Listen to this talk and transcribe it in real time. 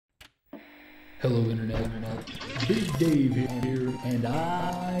Hello Internet, Big Dave here, and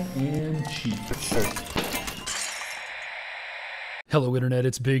I am cheap. Hello Internet,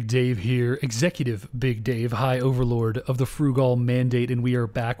 it's Big Dave here, Executive Big Dave, High Overlord of the Fru'Gal Mandate, and we are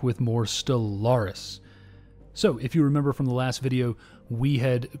back with more Stellaris. So, if you remember from the last video, we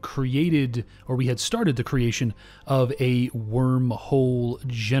had started the creation of a wormhole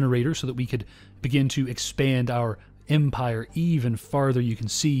generator so that we could begin to expand our empire even farther. You can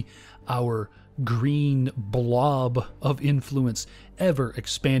see our green blob of influence ever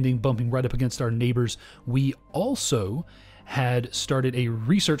expanding, bumping right up against our neighbors. We also had started a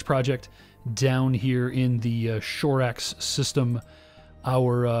research project down here in the Shorax system.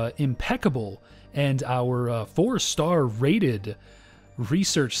 Our impeccable and our 4-star rated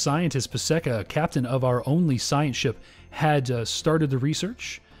research scientist Paseka, captain of our only science ship, had started the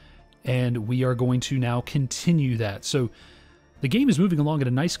research, and we are going to now continue that. So the game is moving along at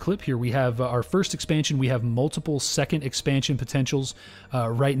a nice clip here. We have our first expansion. We have multiple second expansion potentials.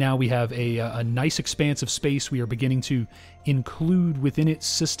 Right now we have a nice expanse of space. We are beginning to include within it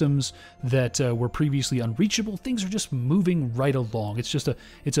systems that were previously unreachable. Things are just moving right along.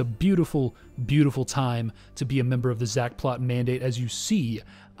 It's a beautiful, beautiful time to be a member of the Zakplot Mandate as you see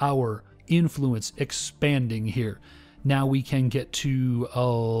our influence expanding here. Now we can get to a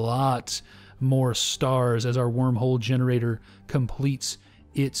lot more stars as our wormhole generator completes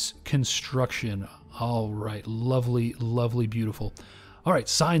its construction. All right, lovely, lovely, beautiful. All right,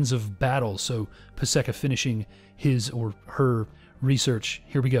 signs of battle. So Paseka finishing his or her research.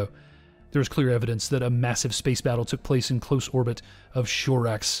 Here we go. There's clear evidence that a massive space battle took place in close orbit of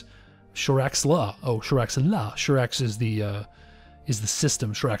Shorax. Shorax-La. Oh, Shorax-La. Shorax is the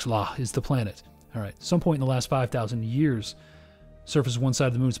system. Shorax-La is the planet. All right, some point in the last 5,000 years, surface of one side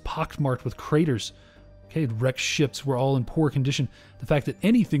of the moon is pockmarked with craters. Okay, wrecked ships were all in poor condition. The fact that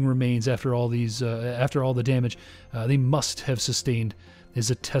anything remains after all these, after all the damage they must have sustained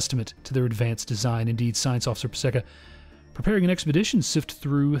is a testament to their advanced design. Indeed, Science Officer Paseka preparing an expedition sift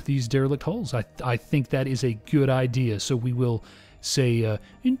through these derelict hulls. I think that is a good idea. So we will say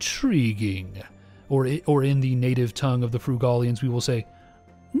intriguing, or in the native tongue of the Frugalians, we will say.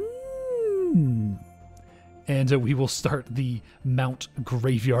 And we will start the Mount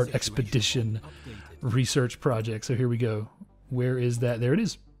Graveyard Expedition research project. So here we go. Where is that? There it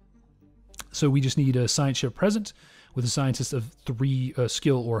is. So we just need a science ship present with a scientist of 3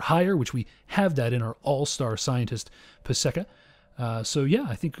 skill or higher, which we have that in our all-star scientist Paseka. So yeah,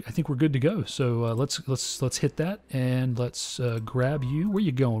 I think we're good to go. So let's hit that and let's grab you. Where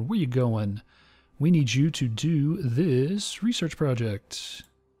you going? Where you going? We need you to do this research project.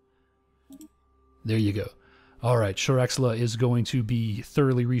 There you go. All right, Shorax-La is going to be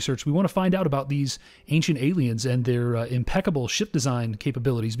thoroughly researched. We want to find out about these ancient aliens and their impeccable ship design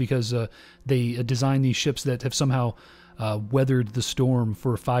capabilities, because they design these ships that have somehow weathered the storm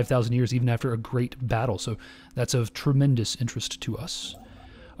for 5,000 years, even after a great battle. So that's of tremendous interest to us.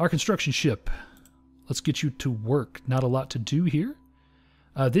 Our construction ship. Let's get you to work. Not a lot to do here.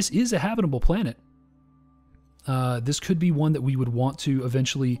 This is a habitable planet. This could be one that we would want to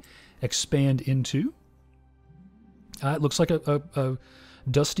eventually expand into. It looks like a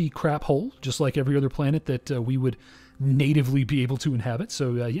dusty crap hole, just like every other planet that we would natively be able to inhabit.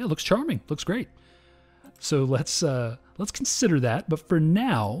 So yeah, it looks charming, looks great. So let's consider that. But for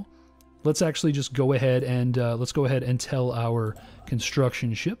now, let's actually just go ahead and tell our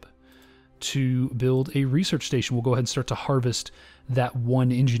construction ship to build a research station. We'll go ahead and start to harvest that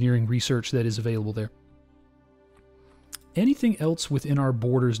one engineering research that is available there. Anything else within our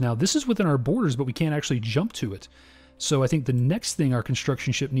borders now? This is within our borders, but we can't actually jump to it. So I think the next thing our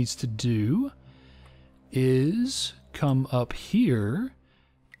construction ship needs to do is come up here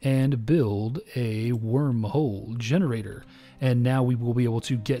and build a wormhole generator. And now we will be able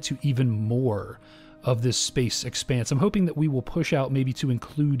to get to even more of this space expanse. I'm hoping that we will push out maybe to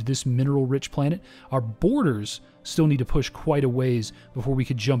include this mineral-rich planet. Our borders still need to push quite a ways before we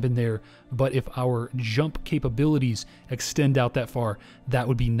could jump in there, but if our jump capabilities extend out that far, that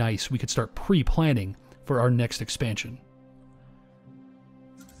would be nice. We could start pre-planning for our next expansion.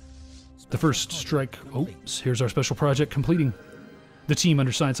 The first strike. Oops, here's our special project completing. The team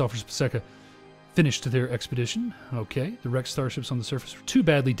under Science Officer Paseka finished their expedition. Okay, the wrecked starships on the surface were too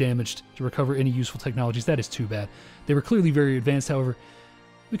badly damaged to recover any useful technologies. That is too bad. They were clearly very advanced, however.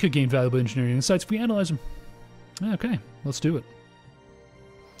 We could gain valuable engineering insights if we analyze them. Okay, let's do it.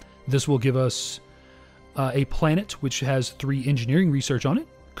 This will give us a planet which has 3 engineering research on it.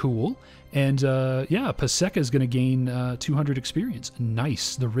 Cool. And yeah, Paseka is going to gain 200 experience.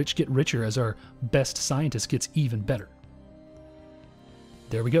 Nice. The rich get richer as our best scientist gets even better.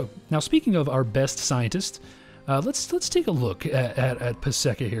 There we go. Now, speaking of our best scientist, let's take a look at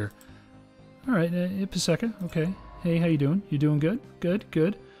Paseka here. All right, Paseka. Okay. Hey, how you doing? You doing good?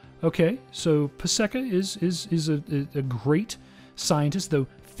 Good. Okay. So Paseka is a great scientist, though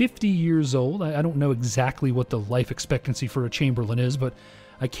 50 years old. I don't know exactly what the life expectancy for a Chamberlain is, but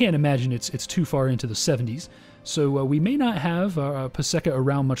I can't imagine it's too far into the 70s. So we may not have Paseka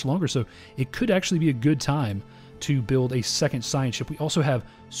around much longer. So it could actually be a good time to build a second science ship. We also have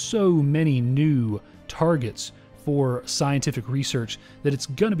so many new targets for scientific research that it's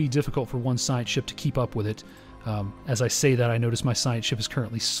going to be difficult for one science ship to keep up with it. As I say that, I notice my science ship is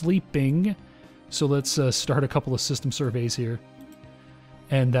currently sleeping. So let's start a couple of system surveys here.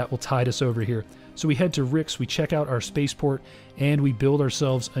 And that will tide us over here. So we head to Rix, we check out our spaceport, and we build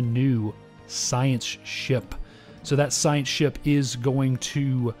ourselves a new science ship. So that science ship is going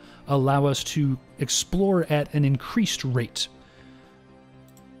to allow us to explore at an increased rate.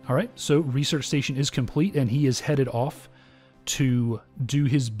 All right, so research station is complete, and he is headed off to do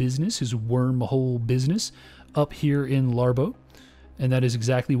his business, his wormhole business, up here in Larbo, and that is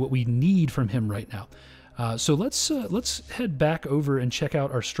exactly what we need from him right now. So let's head back over and check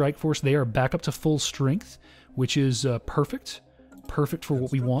out our strike force. They are back up to full strength, which is perfect for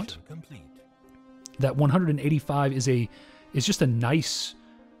what we want. That 185 is just a nice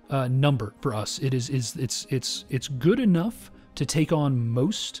number for us. It's good enough to take on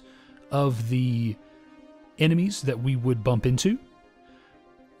most of the enemies that we would bump into,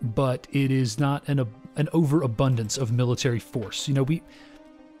 but it is not an overabundance of military force. You know, we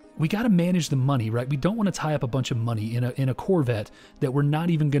got to manage the money, right? We don't want to tie up a bunch of money in a Corvette that we're not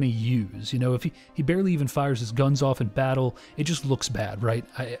even going to use. You know, if he barely even fires his guns off in battle, it just looks bad, right?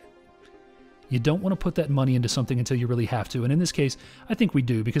 You don't want to put that money into something until you really have to. And in this case, I think we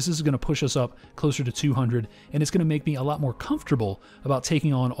do, because this is going to push us up closer to 200, and it's going to make me a lot more comfortable about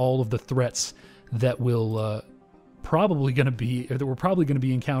taking on all of the threats that we're probably going to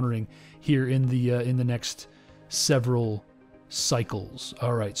be encountering here in the next several cycles.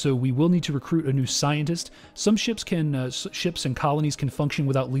 All right, so we will need to recruit a new scientist. Some ships and colonies can function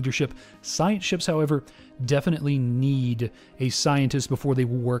without leadership. Science ships, however, definitely need a scientist before they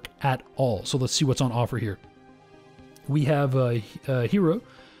will work at all. So let's see what's on offer here. We have a hero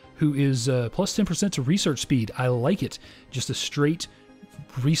who is plus 10% to research speed. I like it. Just a straight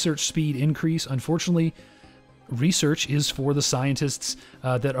research speed increase. Unfortunately, research is for the scientists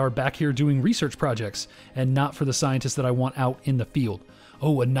that are back here doing research projects, and not for the scientists that I want out in the field.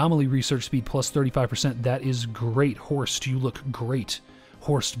 Oh, anomaly research speed plus 35%. That is great. Horst, you look great.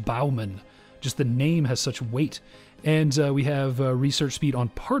 Horst Baumann. Just the name has such weight. And we have research speed on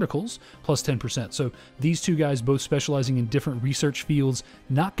particles plus 10%. So these two guys, both specializing in different research fields,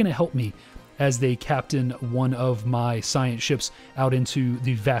 not going to help me as they captain one of my science ships out into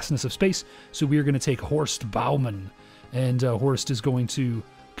the vastness of space. So we are going to take Horst Baumann, and Horst is going to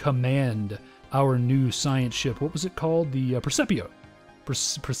command our new science ship. What was it called? The Percepio.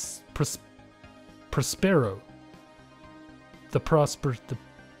 Prospero.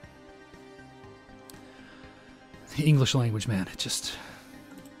 The English language, man, it just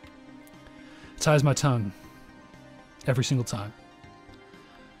ties my tongue every single time.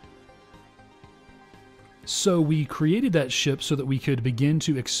 So we created that ship so that we could begin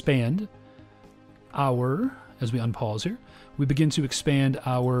to expand our, as we unpause here, we begin to expand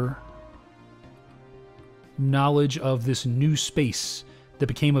our knowledge of this new space that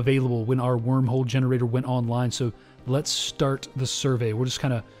became available when our wormhole generator went online. So let's start the survey. We'll just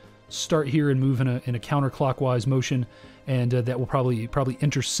kind of start here and move in a counterclockwise motion, and that will probably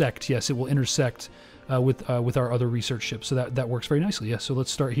intersect. Yes, it will intersect with our other research ships. So that works very nicely. Yeah. So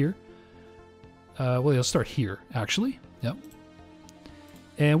let's start here. Well, let's start here, actually. Yep.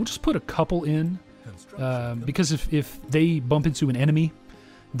 And we'll just put a couple in, because if they bump into an enemy,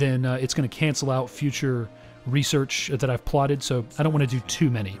 then it's going to cancel out future research that I've plotted, so I don't want to do too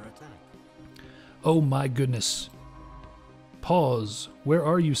many. Oh my goodness. Pause. Where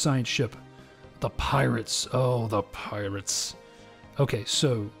are you, science ship? The pirates. Oh, the pirates. Okay,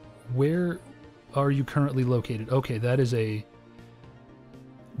 so where are you currently located? Okay, that is a...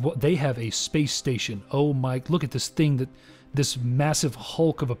 What, they have a space station. Oh my, look at this thing, this massive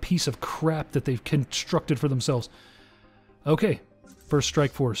hulk of a piece of crap that they've constructed for themselves. Okay, First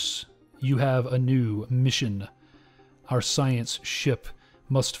Strike Force, you have a new mission. Our science ship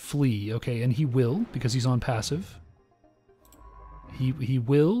must flee. Okay, and he will, because he's on passive. He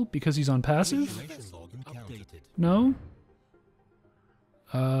will, because he's on passive? No?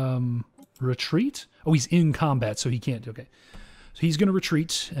 Retreat? Oh, he's in combat, so he can't. Okay. So he's going to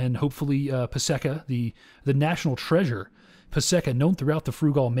retreat, and hopefully Paseka, the national treasure, Paseka, known throughout the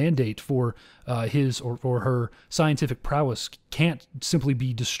Fru'Gal Mandate for his or her scientific prowess, can't simply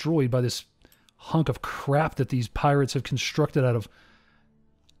be destroyed by this hunk of crap that these pirates have constructed out of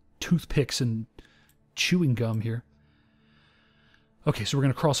toothpicks and chewing gum here. Okay, so we're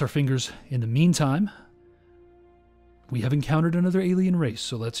going to cross our fingers. In the meantime, we have encountered another alien race,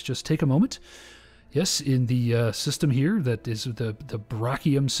 so let's just take a moment. Yes, in the system here, that is the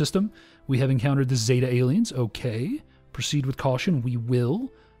Brachium system, we have encountered the Zeta aliens. Okay, proceed with caution. We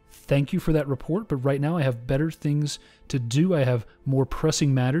will. Thank you for that report, but right now I have better things to do. I have more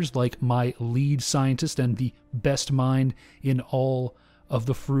pressing matters, like my lead scientist and the best mind in all of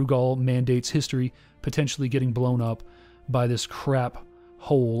the Fru'Gal Mandate's history potentially getting blown up by this crap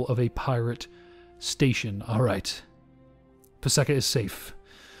hole of a pirate station. All right. Paseka is safe.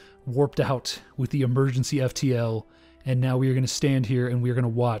 Warped out with the emergency FTL, and now we are going to stand here and we are going to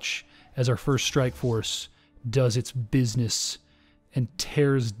watch as our first strike force does its business and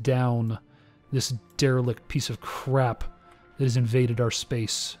tears down this derelict piece of crap that has invaded our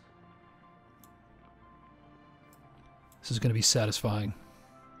space. This is going to be satisfying.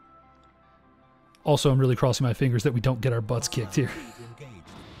 Also, I'm really crossing my fingers that we don't get our butts kicked here.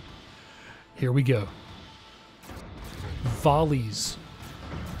 Here we go. Volleys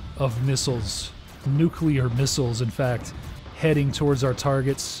of missiles, nuclear missiles, in fact, heading towards our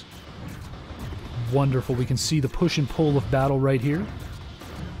targets. Wonderful. We can see the push and pull of battle right here.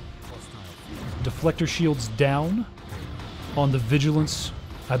 Deflector shields down on the Vigilance.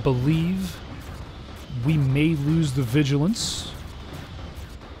 I believe we may lose the Vigilance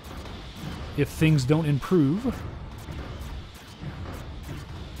if things don't improve.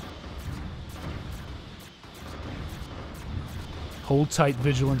 Hold tight,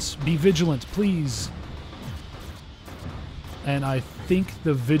 Vigilance. Be vigilant, please. And I think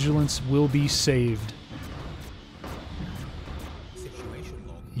the Vigilance will be saved.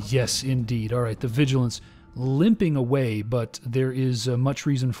 Yes, indeed. All right, the Vigilance limping away, but there is much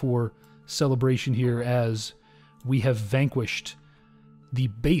reason for celebration here as we have vanquished the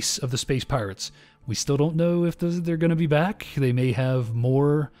base of the Space Pirates. We still don't know if they're going to be back. They may have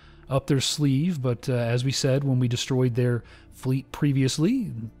more up their sleeve, but as we said when we destroyed their fleet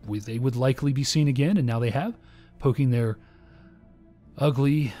previously, they would likely be seen again, and now they have, poking their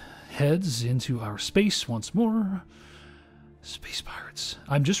ugly heads into our space once more. Space Pirates.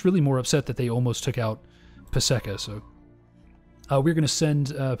 I'm just really more upset that they almost took out Paseka, so we're going to send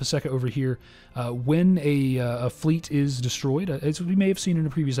Paseka over here. When a fleet is destroyed, as we may have seen in a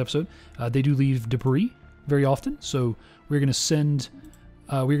previous episode, they do leave debris very often, so we're going to send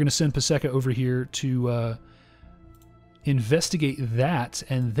Paseka over here to investigate that,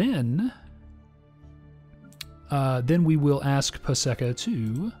 and then we will ask Paseka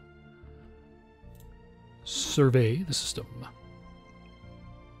to survey the system.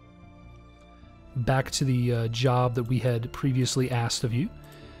 Back to the job that we had previously asked of you.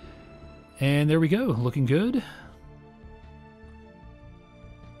 And there we go, looking good.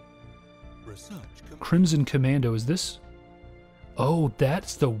 Crimson Commando, is this? Oh,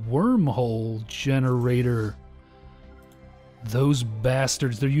 that's the wormhole generator. Those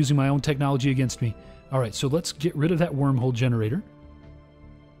bastards, they're using my own technology against me. Alright, so let's get rid of that wormhole generator.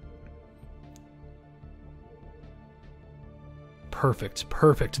 Perfect,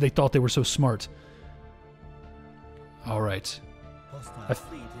 perfect. They thought they were so smart. Alright.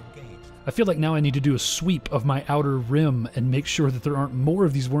 I feel like now I need to do a sweep of my outer rim and make sure that there aren't more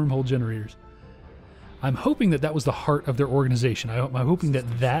of these wormhole generators. I'm hoping that that was the heart of their organization. I'm hoping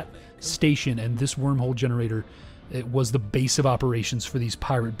that that station and this wormhole generator, it was the base of operations for these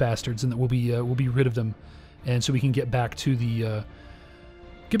pirate bastards, and that we'll be rid of them, and so we can get back to the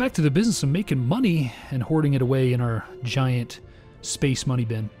business of making money and hoarding it away in our giant space money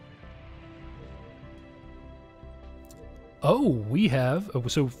bin. Oh, we have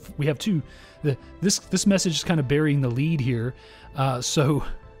two. This message is kind of burying the lead here. So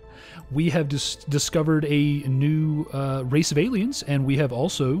we have discovered a new race of aliens, and we have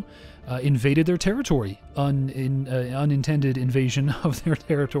also invaded their territory. Unintended invasion of their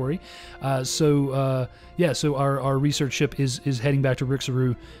territory. So our research ship is heading back to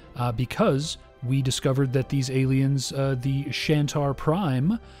Rixaru because we discovered that these aliens, the Shantar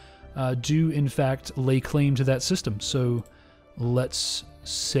Prime, do in fact lay claim to that system. So let's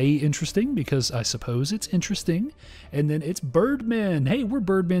say interesting, because I suppose it's interesting. And then it's Birdmen. Hey, we're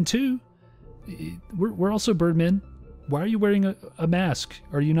Birdmen too. We're also Birdmen. Why are you wearing a mask?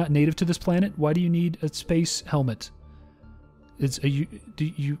 Are you not native to this planet? Why do you need a space helmet? Okay,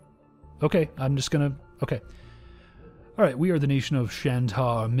 I'm just gonna, okay. All right, we are the nation of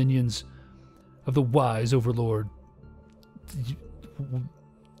Shantar, minions of the wise Overlord.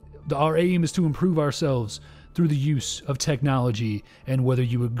 our aim is to improve ourselves through the use of technology, and whether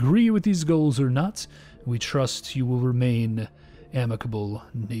you agree with these goals or not, we trust you will remain amicable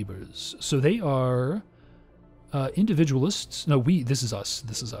neighbors. So they are individualists. No, this is us.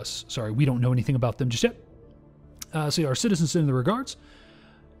 This is us. Sorry, we don't know anything about them just yet. So our citizens send the regards.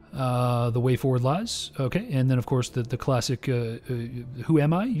 The way forward lies. Okay, and then of course the classic who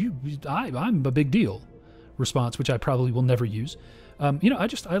am I? I'm a big deal response, which I probably will never use.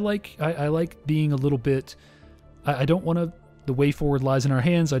 I like being a little bit. I don't want to. The way forward lies in our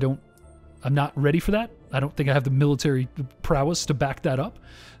hands. I'm not ready for that. I don't think I have the military prowess to back that up.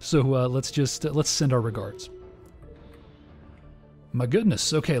 So let's send our regards. My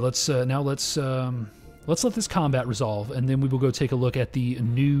goodness. Okay, let's let this combat resolve, and then we will go take a look at the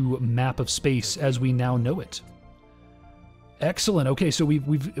new map of space as we now know it. Excellent. Okay, so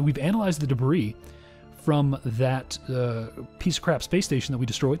we've analyzed the debris from that piece of crap space station that we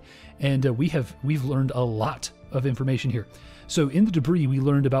destroyed, and we've learned a lot of information here. So in the debris, we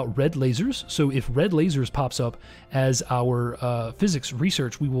learned about red lasers. So if red lasers pops up as our physics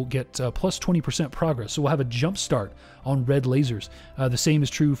research, we will get plus 20% progress. So we'll have a jump start on red lasers. The same is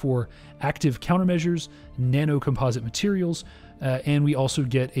true for active countermeasures, nanocomposite materials, and we also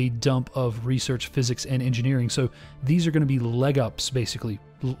get a dump of research, physics, and engineering. So these are going to be leg ups, basically.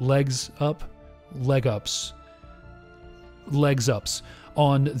 Legs up, leg ups, legs ups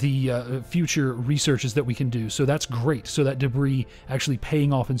on the future researches that we can do. So that's great. So that debris actually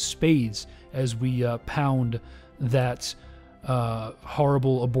paying off in spades as we pound that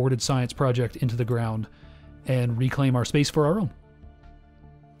horrible aborted science project into the ground and reclaim our space for our own.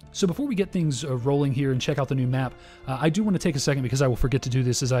 So before we get things rolling here and check out the new map, I do want to take a second, because I will forget to do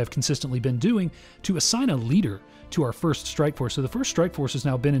this as I have consistently been doing, to assign a leader to our first strike force. So the first strike force has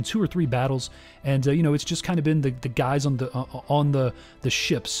now been in 2 or 3 battles, and it's just kind of been the guys on the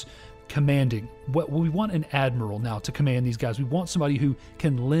ships commanding. We want an admiral now to command these guys. We want somebody who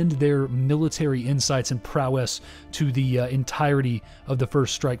can lend their military insights and prowess to the entirety of the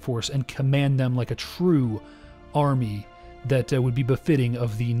first strike force and command them like a true army that would be befitting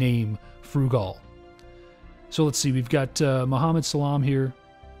of the name Fru'Gal. So let's see, we've got Mohammed Salam here.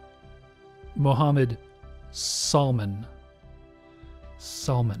 Mohammed Salman.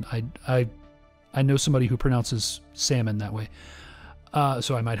 Salman. I know somebody who pronounces salmon that way.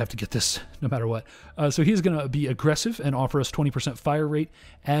 So I might have to get this no matter what. So he's going to be aggressive and offer us 20% fire rate,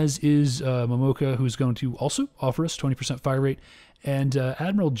 as is Momoka, who's going to also offer us 20% fire rate. And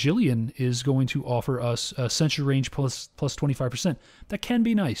Admiral Jillian is going to offer us sentry range plus 25%. That can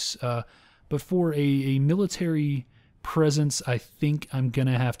be nice. But for a military presence, I think I'm going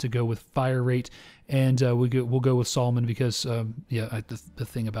to have to go with fire rate. And we'll go with Solomon because, the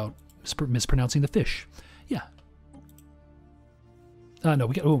thing about mispronouncing the fish. Yeah. No,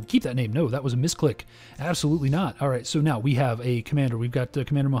 keep that name. No, that was a misclick. Absolutely not. All right, so now we have a commander. We've got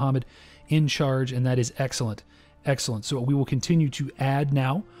Commander Mohammed in charge, and that is excellent. Excellent. So we will continue to add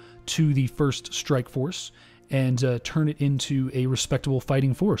now to the first strike force and turn it into a respectable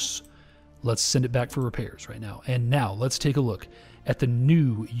fighting force. Let's send it back for repairs right now. And now let's take a look at the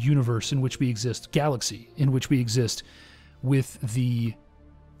new universe in which we exist, galaxy in which we exist, with the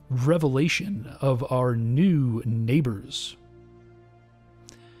revelation of our new neighbors.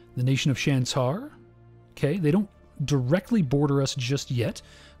 The nation of Shantar. Okay, they don't directly border us just yet,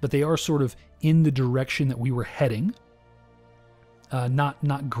 but they are sort of in the direction that we were heading.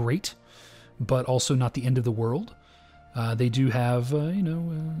 Not great, but also not the end of the world. They do have,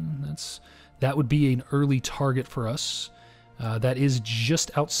 that would be an early target for us. That is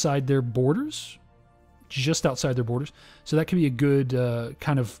just outside their borders. Just outside their borders. So that could be a good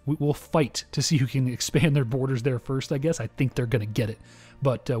kind of, we'll fight to see who can expand their borders there first, I guess. I think they're going to get it,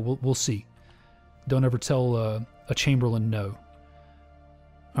 but we'll see. Don't ever tell a Chamberlain no.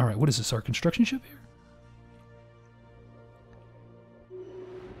 All right, what is this, our construction ship here?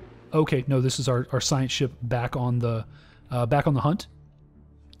 Okay, no, this is our science ship back on the hunt,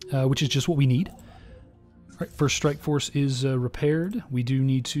 which is just what we need. All right, first strike force is repaired. We do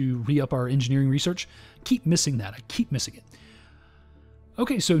need to re-up our engineering research. Keep missing that. I keep missing it.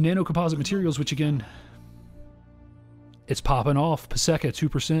 Okay, so nanocomposite materials, which again, it's popping off. Paseka,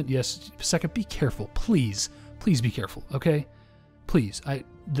 2%. Yes, Paseka, be careful, please. Please be careful, okay? Please.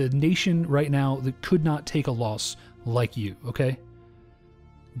 The nation right now that could not take a loss like you, okay?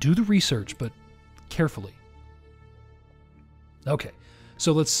 Do the research, but carefully. Okay,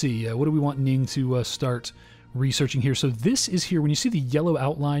 so let's see. What do we want Ning to start researching here? So this is here. When you see the yellow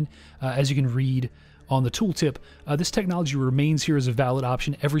outline, as you can read on the tooltip, this technology remains here as a valid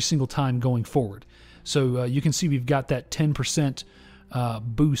option every single time going forward. So you can see we've got that 10%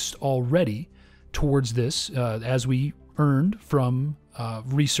 boost already towards this as we earned from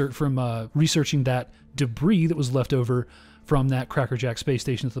researching that debris that was left over from that Crackerjack space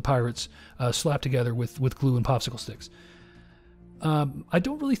station that the pirates slapped together with glue and popsicle sticks. I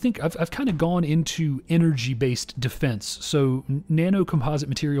don't really think I've kind of gone into energy-based defense. So nano composite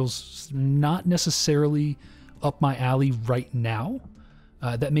materials not necessarily up my alley right now.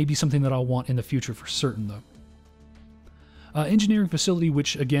 That may be something that I'll want in the future for certain, though. Engineering facility,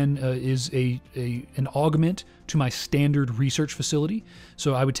 which again is an augment to my standard research facility.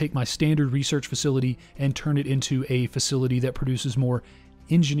 So I would take my standard research facility and turn it into a facility that produces more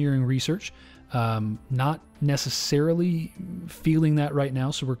engineering research. Not necessarily feeling that right now,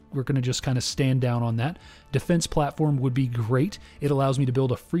 so we're going to just kind of stand down on that. Defense platform would be great. It allows me to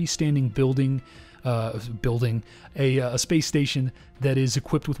build a freestanding a space station that is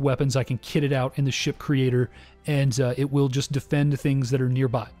equipped with weapons. I can kit it out in the ship creator, and it will just defend things that are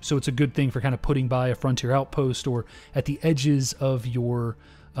nearby. So it's a good thing for kind of putting by a frontier outpost or at the edges of your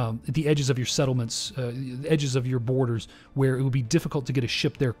settlements, the edges of your borders, where it would be difficult to get a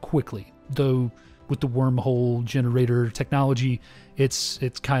ship there quickly. Though with the wormhole generator technology, it's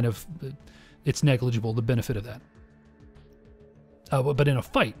negligible, the benefit of that. But in a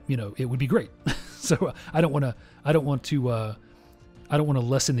fight, it would be great. So I don't want to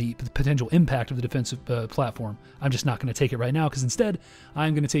lessen the potential impact of the defensive platform. I'm just not going to take it right now, because instead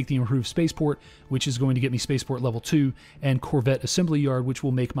I'm going to take the improved spaceport, which is going to get me spaceport level 2, and Corvette assembly yard, which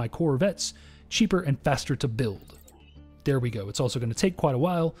will make my Corvettes cheaper and faster to build. There we go. It's also going to take quite a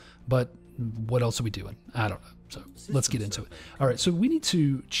while, but what else are we doing? I don't know. So let's get into it. All right, so we need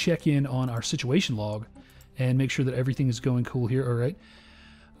to check in on our situation log and make sure that everything is going cool here. All right.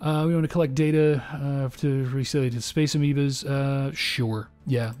 We want to collect data to reset to space amoebas. Sure.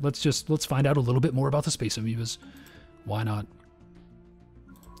 Yeah, let's find out a little bit more about the space amoebas. Why not?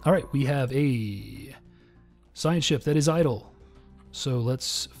 All right, we have a science ship that is idle. So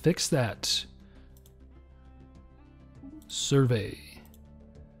let's fix that. Survey.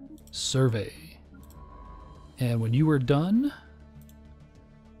 Survey. And when you are done,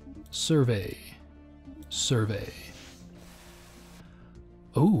 survey. Survey.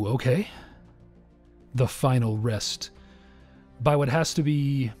 Oh, okay. The final rest. By what has to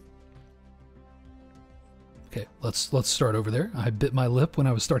be... Okay, let's start over there. I bit my lip when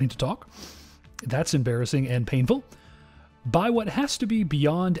I was starting to talk. That's embarrassing and painful. By what has to be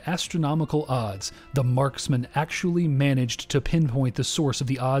beyond astronomical odds, the marksman actually managed to pinpoint the source of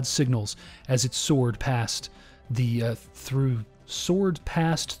the odd signals as it soared past the through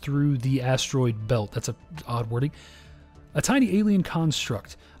the asteroid belt. That's a odd wording. A tiny alien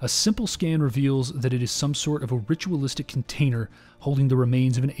construct. A simple scan reveals that it is some sort of a ritualistic container holding the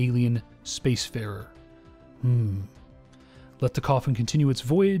remains of an alien spacefarer. Let the coffin continue its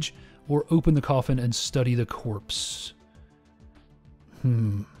voyage, or open the coffin and study the corpse.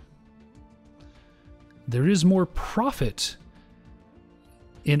 There is more profit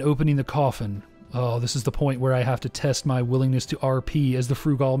in opening the coffin. Oh, this is the point where I have to test my willingness to RP as the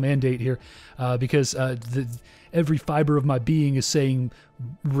Fru'Gal Mandate here, because every fiber of my being is saying,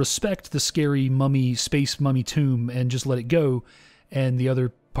 respect the scary mummy, space mummy tomb, and just let it go. And the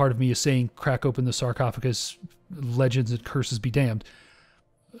other part of me is saying, crack open the sarcophagus, legends and curses be damned.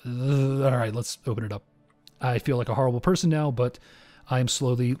 All right, let's open it up. I feel like a horrible person now, but I am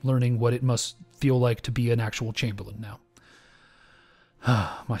slowly learning what it must feel like to be an actual Chamberlain now.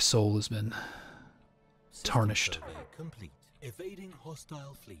 My soul has been tarnished. Evading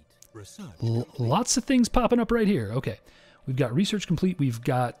hostile fleet. Lots of things popping up right here. Okay, we've got research complete. We've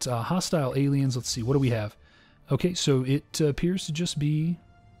got hostile aliens. Let's see, what do we have? Okay, so it appears to just be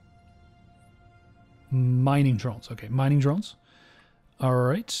mining drones. Okay, mining drones. All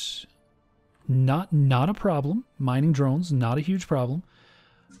right, not a problem. Mining drones, not a huge problem.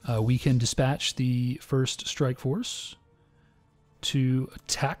 We can dispatch the first strike force to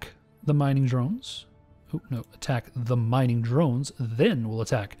attack the mining drones. Oh, no, attack the mining drones, then we'll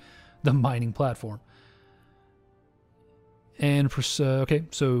attack the mining platform. And for okay,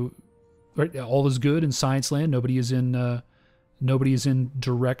 so right, all is good in Science Land. Nobody is in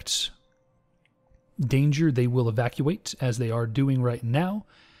direct danger. They will evacuate, as they are doing right now,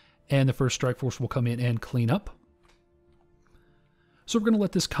 and the first strike force will come in and clean up. So we're going to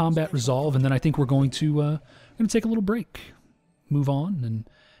let this combat resolve, and then I think we're going to take a little break, move on, and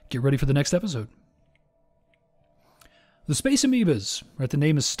get ready for the next episode. The space amoebas, right? The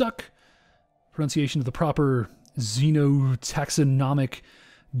name is stuck. Pronunciation of the proper xenotaxonomic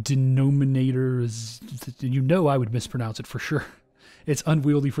denominator is, I would mispronounce it for sure. It's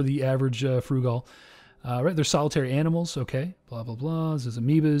unwieldy for the average Fru'Gal. Right, they're solitary animals, okay, blah, blah, blah. This is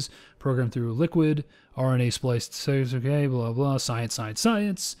amoebas, programmed through liquid, RNA spliced cells, okay, blah, blah, science, science,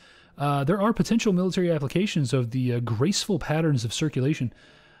 science. There are potential military applications of the graceful patterns of circulation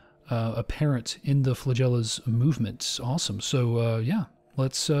apparent in the flagella's movement. Awesome. So, yeah,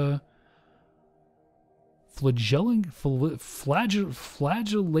 let's... flagellating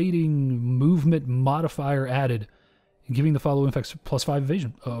movement modifier added, giving the follow effects +5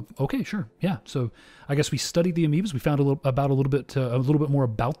 evasion. Okay, sure, yeah. So I guess we studied the amoebas. We found a little bit more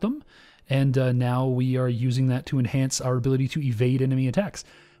about them, and now we are using that to enhance our ability to evade enemy attacks.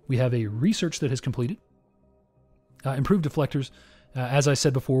 We have a research that has completed. Improved deflectors. As I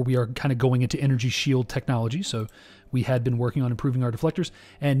said before, we are kind of going into energy shield technology, so we had been working on improving our deflectors,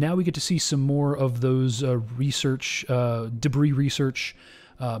 and now we get to see some more of those research, debris research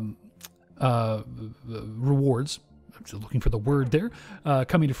rewards. I'm just looking for the word there,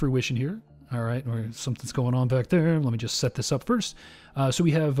 coming to fruition here. All right, or something's going on back there. Let me just set this up first. So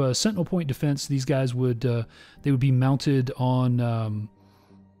we have Sentinel Point Defense. These guys would they would be mounted on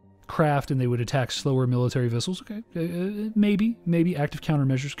craft, and they would attack slower military vessels. Okay, maybe active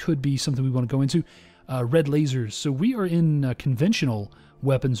countermeasures could be something we want to go into. Red lasers. So we are in conventional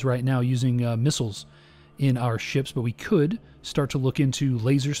weapons right now using missiles in our ships, but we could start to look into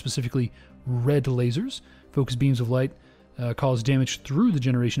lasers, specifically red lasers. Focus beams of light cause damage through the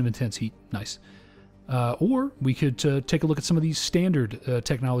generation of intense heat. Nice. Or we could take a look at some of these standard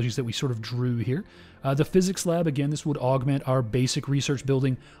technologies that we sort of drew here. The physics lab, again, this would augment our basic research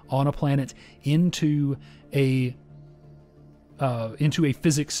building on a planet into a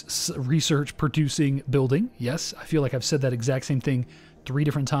physics research producing building. Yes, I feel like I've said that exact same thing 3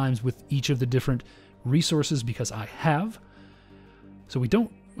 different times with each of the different resources because I have. So we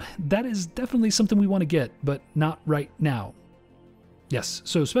don't, that is definitely something we want to get, but not right now. Yes,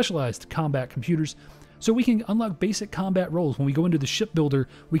 so specialized combat computers. So we can unlock basic combat roles. When we go into the shipbuilder,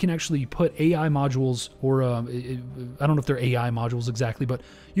 we can actually put AI modules, or I don't know if they're AI modules exactly, but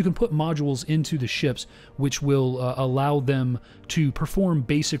you can put modules into the ships which will allow them to perform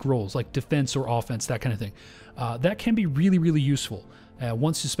basic roles like defense or offense, that kind of thing. That can be really, really useful.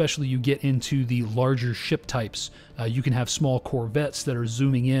 Once especially you get into the larger ship types, you can have small corvettes that are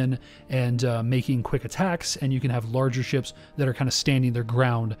zooming in and making quick attacks, and you can have larger ships that are kind of standing their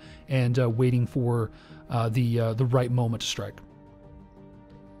ground and waiting for the right moment to strike.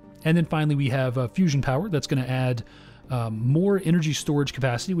 And then finally we have fusion power that's going to add more energy storage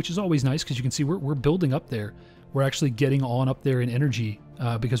capacity, which is always nice because you can see we're building up there. We're actually getting on up there in energy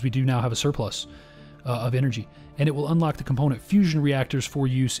because we do now have a surplus of energy. And it will unlock the component fusion reactors for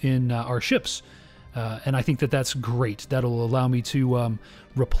use in our ships. And I think that that's great. That'll allow me to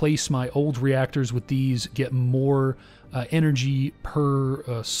replace my old reactors with these, get more energy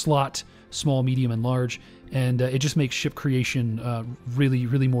per slot, small, medium, and large. And it just makes ship creation really,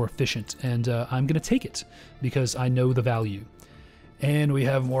 really more efficient. And I'm going to take it because I know the value. And we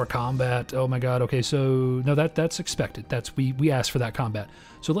have more combat. Oh my god, okay, so no, that's expected. We asked for that combat.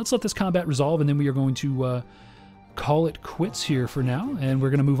 So let's let this combat resolve, and then we are going to call it quits here for now, and we're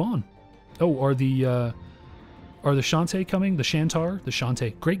going to move on. Oh, are the Shantae coming? The Shantar? The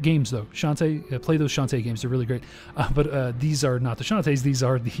Shantae. Great games, though. Shantae, play those Shantae games. They're really great. But these are not the Shantaes. These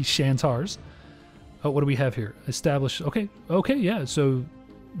are the Shantars. Oh, what do we have here? Established. Okay, yeah, so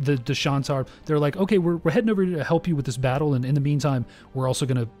the Shantar, they're like, okay, we're heading over to help you with this battle, and in the meantime, we're also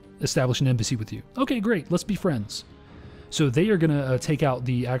going to establish an embassy with you. Okay, great, let's be friends. So they are going to take out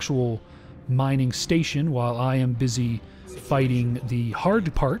the actual mining station while I am busy fighting the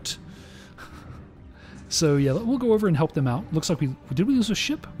hard part. So yeah, we'll go over and help them out. Looks like did we lose a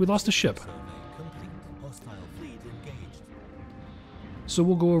ship? We lost a ship. So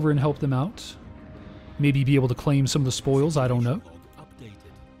we'll go over and help them out. Maybe be able to claim some of the spoils, I don't know.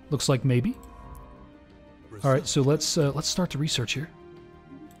 Looks like maybe. All right, so let's start the research here.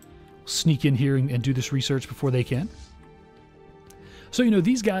 Sneak in here and do this research before they can. So, you know,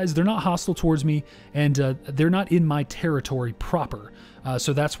 these guys, they're not hostile towards me, and they're not in my territory proper.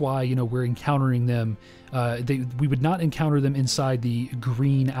 So that's why, you know, we're encountering them. We would not encounter them inside the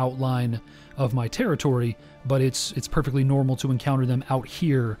green outline of my territory, but it's perfectly normal to encounter them out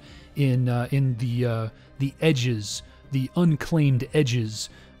here in the edges, the unclaimed edges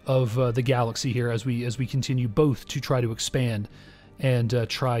of the galaxy here as we continue both to try to expand and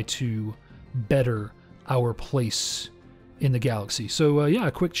try to better our place in the galaxy. So yeah,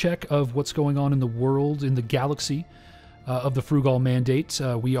 a quick check of what's going on in the world, in the galaxy of the Fru'Gal Mandate.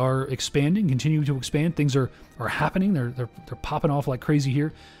 We are expanding, continuing to expand. Things are happening. They're popping off like crazy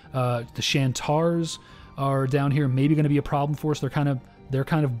here. The Shantars are down here, maybe going to be a problem for us. They're kind of they're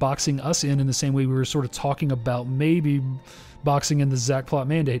kind of boxing us in the same way we were sort of talking about maybe boxing in the Zach Plot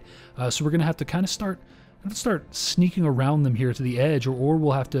Mandate. So we're going to have to kind of start sneaking around them here to the edge, or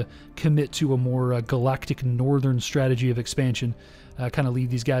we'll have to commit to a more galactic northern strategy of expansion, kind of leave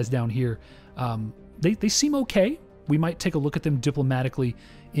these guys down here. They seem okay. We might take a look at them diplomatically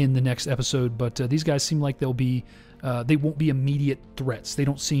in the next episode, but these guys seem like they won't be immediate threats. They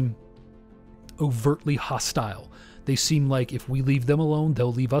don't seem overtly hostile. They seem like if we leave them alone,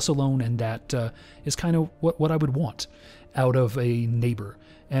 they'll leave us alone, and that is kind of what I would want out of a neighbor.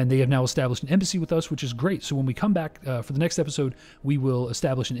 And they have now established an embassy with us, which is great. So when we come back for the next episode, we will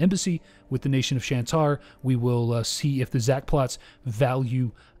establish an embassy with the nation of Shantar. We will see if the Zach Plots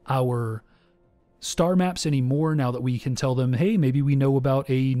value our star maps anymore, now that we can tell them, hey, maybe we know about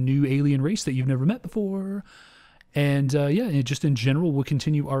a new alien race that you've never met before. And yeah, just in general, we'll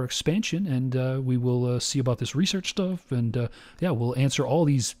continue our expansion, and we will see about this research stuff, and yeah, we'll answer all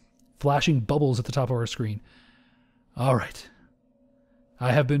these flashing bubbles at the top of our screen. All right.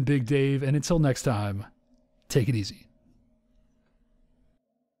 I have been Big Dave, and until next time, take it easy.